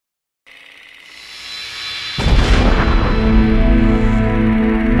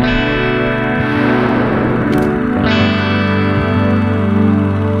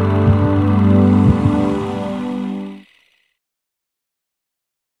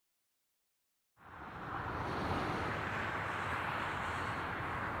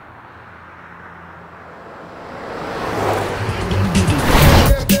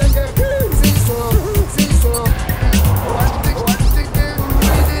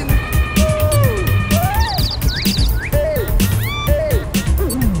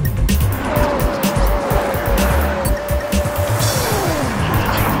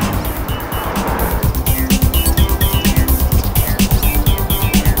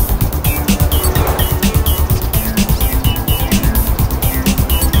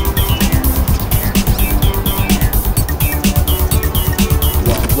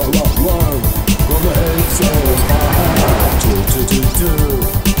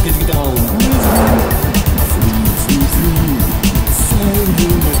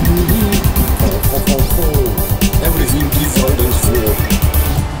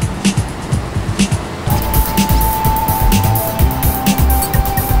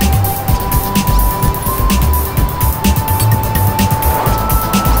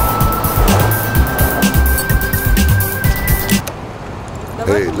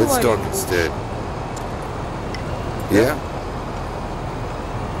talk instead. Yeah?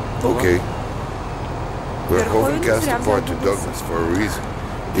 Okay. Verhoeven cast a part to Douglas for a reason.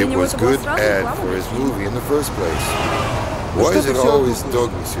 It was good ad for his movie in the first place. Why is it always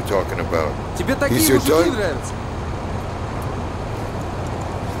Douglas you're talking about? He's your type?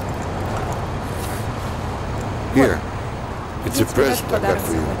 Here. It's a present I got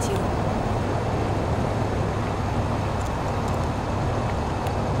for you.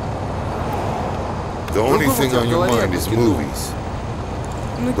 The only thing on your mind is movies.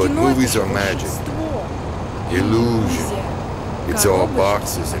 But movies are magic. Illusion. It's all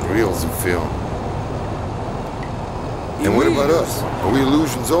boxes and reels of film. And what about us? Are we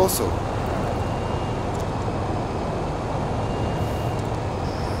illusions also?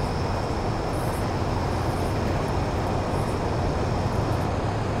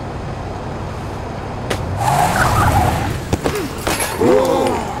 Whoa!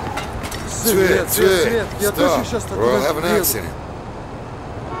 Свет! Stop, or I'll have an accident.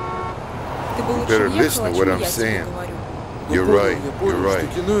 Better listen to what I'm saying. You're right.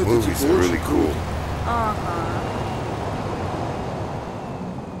 Movies are really cool.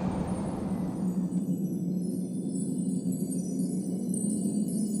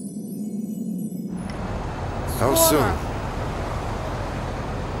 How soon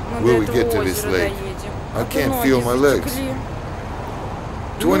will we get to this lake? I can't feel my legs.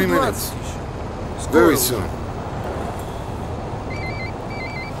 20 minutes. Very soon.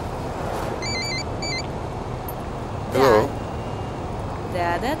 Hello?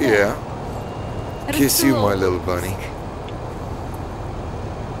 Yeah. Kiss you, my little bunny.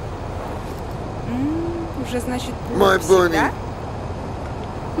 My bunny.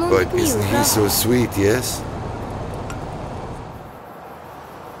 But isn't he so sweet, yes?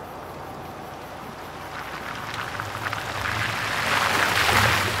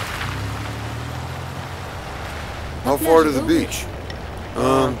 How far to the beach?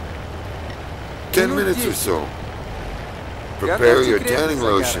 10 minutes or so. Prepare your tanning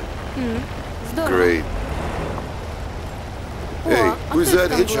lotion. Great. Hey, who's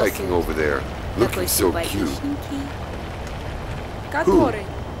that hitchhiking over there? Looking so cute. Who?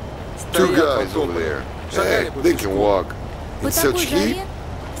 Two guys over there. Hey, they can walk. In such heat?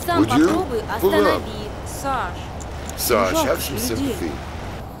 Would you? Pull up. Saj, have some sympathy.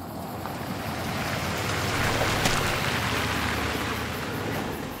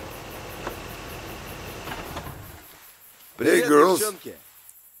 Hey girls,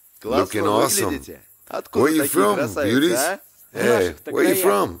 looking awesome. Where you from, beauties? Hey, where you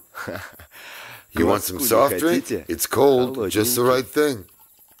from? You want some soft drink? It's cold, just the right thing.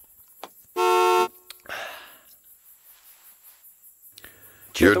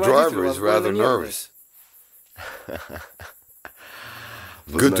 Your driver is rather nervous.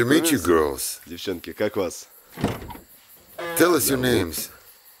 Good to meet you, girls. Tell us your names.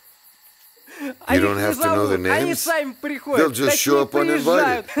 You don't have to know the names. They'll just show up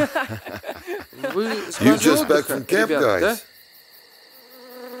uninvited. You just back from camp, guys.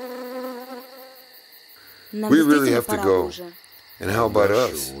 We really have to go. And how about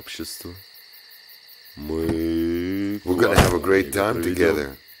us? We're gonna have a great time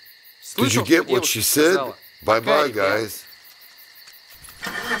together. Did you get what she said? Bye-bye, guys.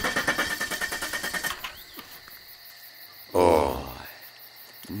 Oh.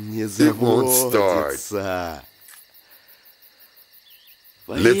 It won't start.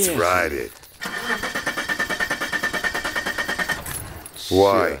 Let's ride it.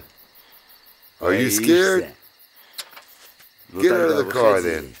 Why? Are you scared? Get out of the car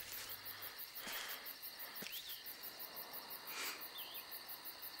then.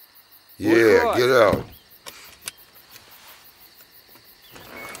 Yeah, get out.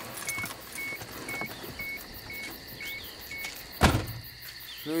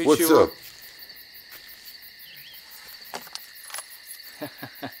 What's up?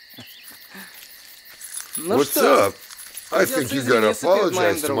 What's up? I think you gotta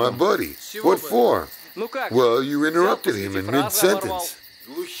apologize to my buddy. What for? Well, you interrupted him in mid-sentence.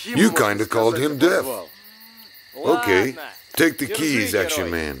 You kinda called him deaf. Okay, take the keys, Action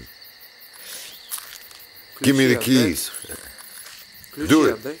Man. Give me the keys. Do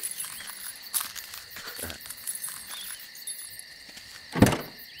it.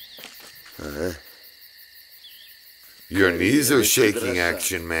 Your knees are shaking,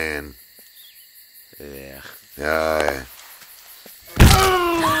 Action Man. Aye.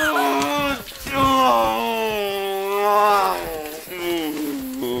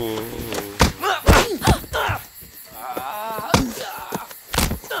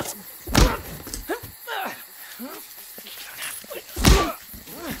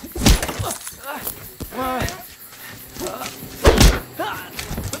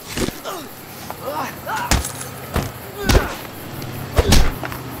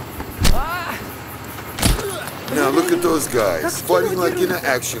 at those guys, fighting like in an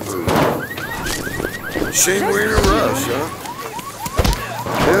action movie. Shame we're in a rush, huh?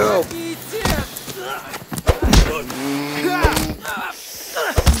 Help!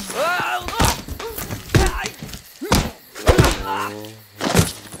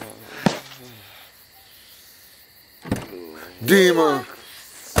 Dima!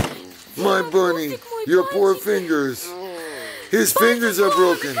 My bunny, your poor fingers. His fingers are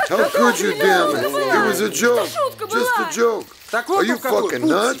broken. How could you, damn it? It was a joke. Just a joke. Are you fucking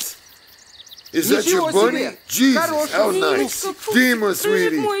nuts? Is that your bunny? Jesus, how nice. Dima,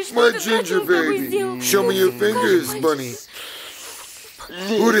 sweetie, my ginger baby. Show me your fingers, bunny.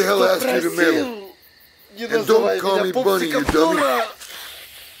 Who the hell asked you to meddle? And don't call me bunny, you dummy.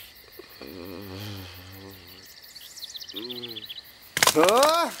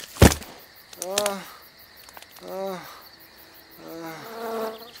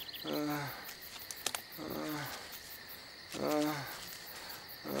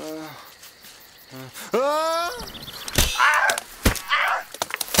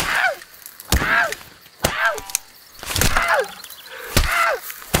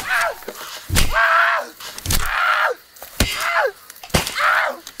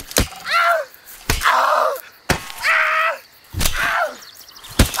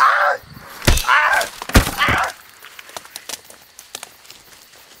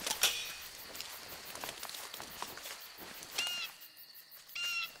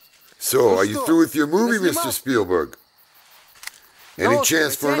 So, are you through with your movie, Mr. Spielberg? Any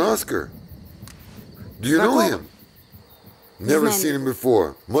chance for an Oscar? Do you know him? Never seen him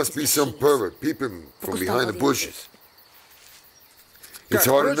before. Must be some pervert peeping from behind the bushes. It's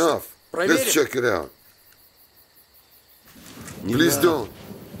hard enough. Let's check it out. Please don't.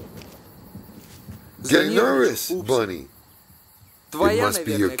 Getting nervous, Bunny. It must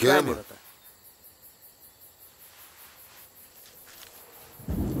be your camera.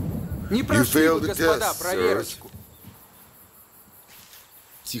 You failed the test, sirs.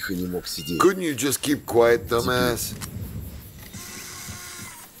 Couldn't you just keep quiet, dumbass?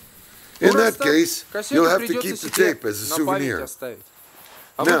 In that case, you'll have to keep the tape as a souvenir.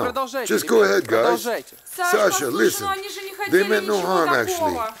 Now, just go ahead, guys. Sasha, listen. They meant no harm,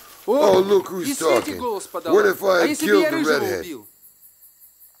 actually. Oh, look who's talking. What if I had killed the redhead?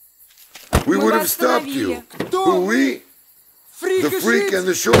 We would have stopped you. Who, we? The freak and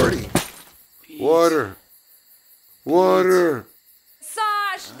the shorty. Water. Water.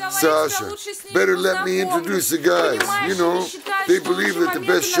 Sasha, better let me introduce the guys. You know, they believe that the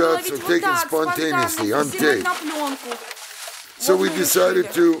best shots are taken spontaneously on tape. So we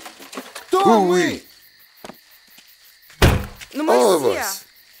decided to... Who we? All of us.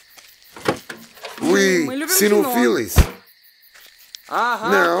 We cinephiles.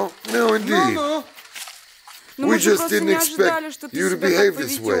 Now indeed. We just didn't expect you to behave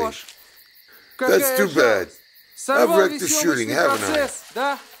this way. That's too bad. I've wrecked the shooting, haven't I?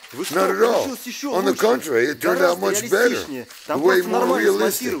 Not at all. On the contrary, it turned out much better. Way more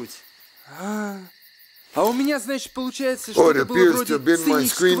realistic. Oh, it appears to have been my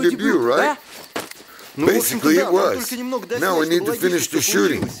screen debut, right? Basically, it was. Now we need to finish the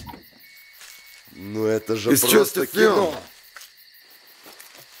shooting. It's just a film.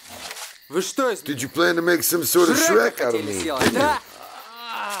 Did you plan to make some sort of Shrek out of me?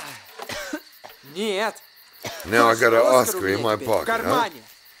 Now I got an Oscar in my pocket, huh?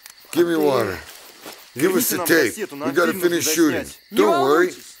 Give me water. Give us the tape. We gotta finish shooting. Don't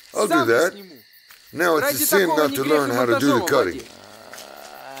worry, I'll do that. Now it's a sin not to learn how to do the cutting.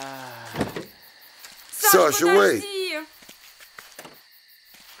 Sasha, wait.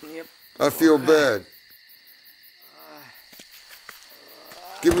 I feel bad.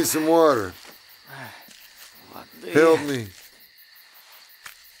 Give me some water. Help me.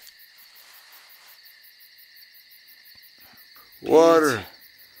 Water.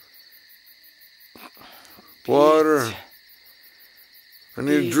 Water. I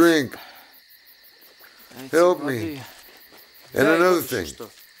need a drink. Help me. And another thing.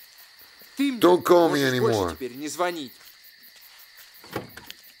 Don't call me anymore.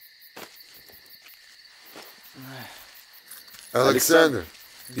 Alexander.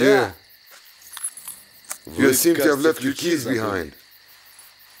 Yeah. You seem to have left your keys behind.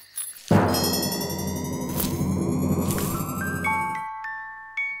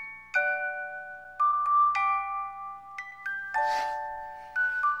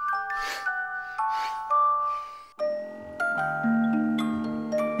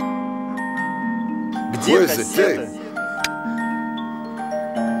 Where's the tape?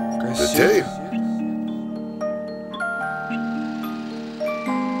 The tape?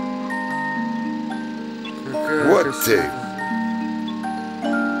 What tape.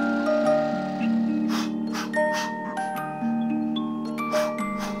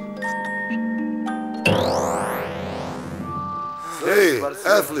 Hey,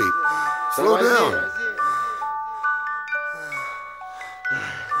 athlete, slow down.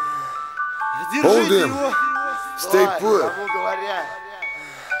 Hold him. Stay put.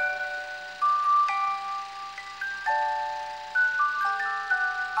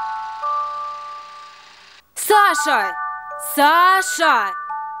 Саша! Саша!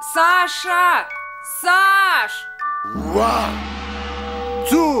 Саша! Саш! 1,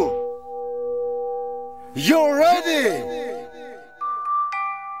 2. You're ready?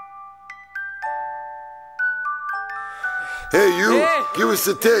 Hey, you, give us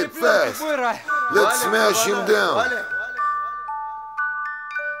the tape fast. Let's smash him down.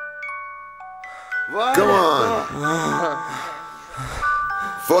 Come on.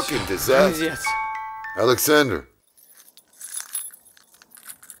 Fucking disaster. Alexander,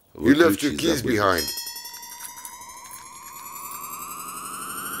 you left your keys behind.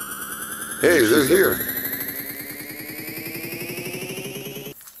 Hey, they're here.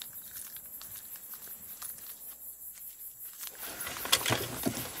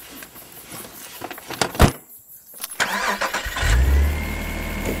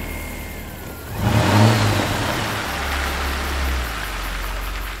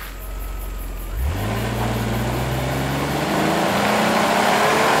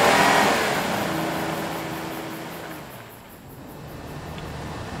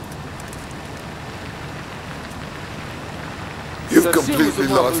 You've completely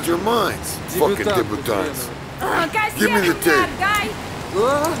lost your minds, fucking debutants. Give me the tape.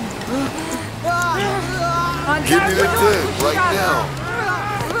 Give me the tape right now.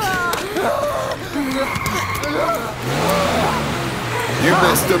 You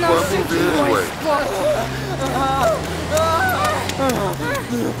messed up our movie anyway.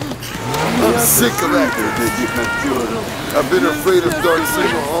 I'm sick of acting. I've been afraid of Dark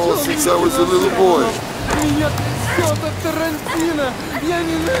Cinema Hall since I was a little boy. I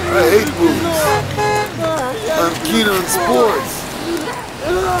hate movies. I'm keen on sports.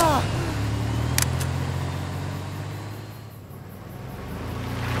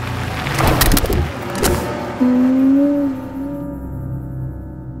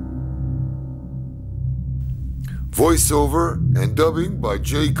 Voiceover and dubbing by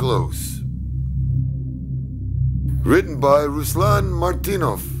Jay Close. Written by Ruslan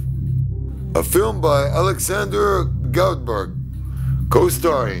Martinov. A film by Alexander Gaudberg.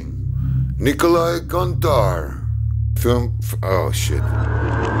 Co-starring Nikolai Kontar. Film... oh shit.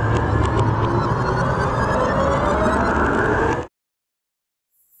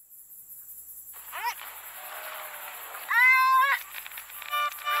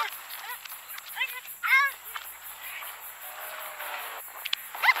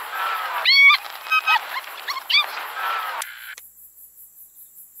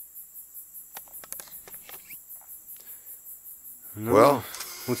 Well,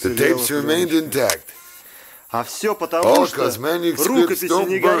 the tapes remained intact. А все потому, что рукописи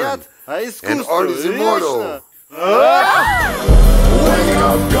не горят, а искусство вечно. Wake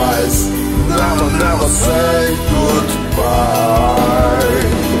up, guys! Never, never say goodbye.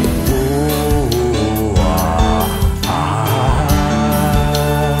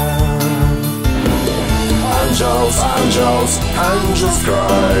 Angels, angels, angels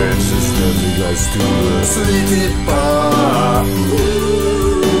cry. Just get you guys to the sleepy bar.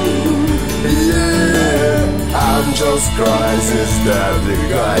 Yeah, angels cry. Is that the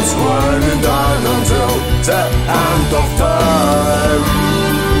guys running down until the end of time?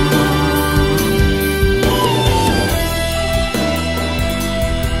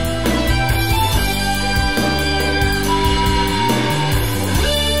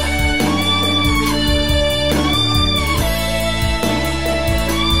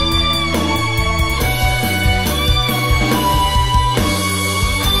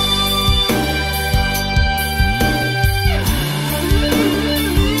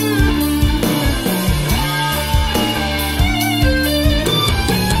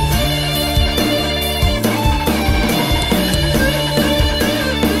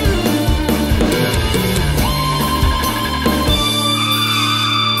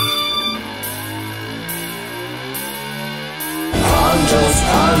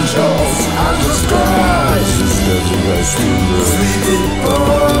 Angels, angels cry. Just get you guys to the sleeping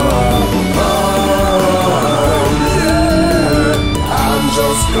bar.